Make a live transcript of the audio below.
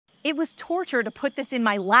It was torture to put this in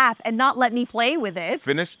my lap and not let me play with it.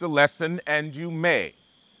 Finish the lesson and you may.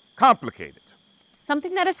 Complicated.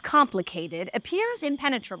 Something that is complicated appears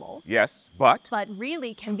impenetrable. Yes, but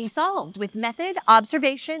really can be solved with method,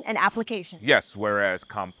 observation, and application. Yes, whereas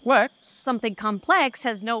complex... Something complex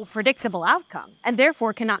has no predictable outcome, and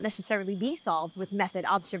therefore cannot necessarily be solved with method,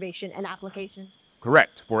 observation, and application.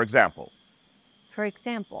 Correct. For example? For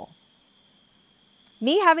example,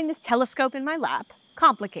 me having this telescope in my lap,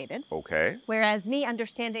 complicated. Okay. Whereas me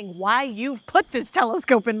understanding why you've put this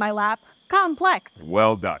telescope in my lap, complex.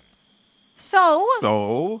 Well done.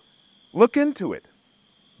 So, look into it.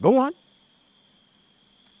 Go on.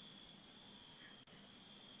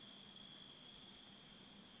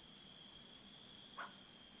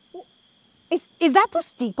 Is that the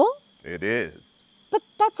steeple? It is. But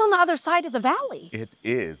that's on the other side of the valley. It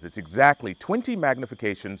is. It's exactly 20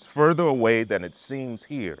 magnifications further away than it seems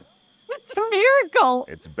here. It's a miracle.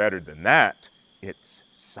 It's better than that. It's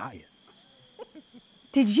science.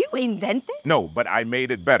 Did you invent this? No, but I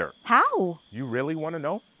made it better. How? You really want to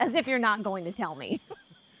know? As if you're not going to tell me.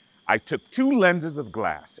 I took 2 lenses of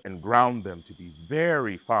glass and ground them to be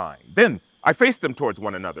very fine. Then I faced them towards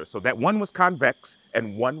one another so that one was convex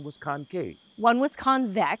and one was concave. One was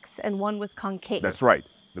convex and one was concave. That's right.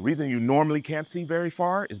 The reason you normally can't see very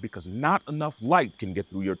far is because not enough light can get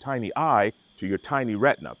through your tiny eye to your tiny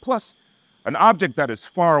retina. Plus, an object that is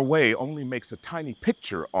far away only makes a tiny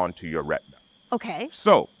picture onto your retina. Okay.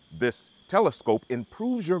 So, this telescope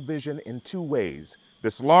improves your vision in 2 ways.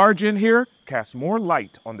 This large in here casts more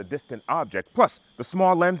light on the distant object, plus the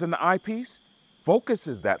small lens in the eyepiece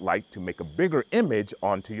focuses that light to make a bigger image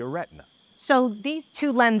onto your retina. So these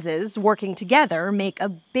 2 lenses working together make a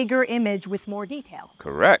bigger image with more detail.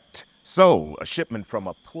 Correct. So, a shipment from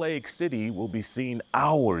a plague city will be seen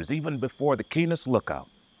hours even before the keenest lookout.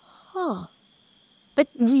 Huh. But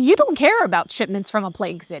you don't care about shipments from a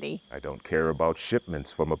plague city. I don't care about shipments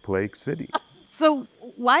from a plague city. So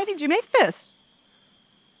why did you make this?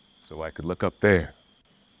 So I could look up there.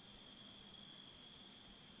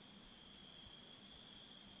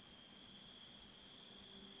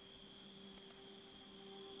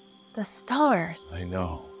 The stars. I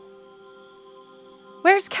know.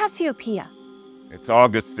 Where's Cassiopeia? It's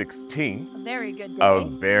August 16th. A very good day. A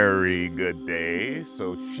very good day.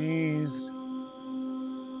 So she's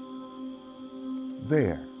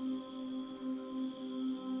there.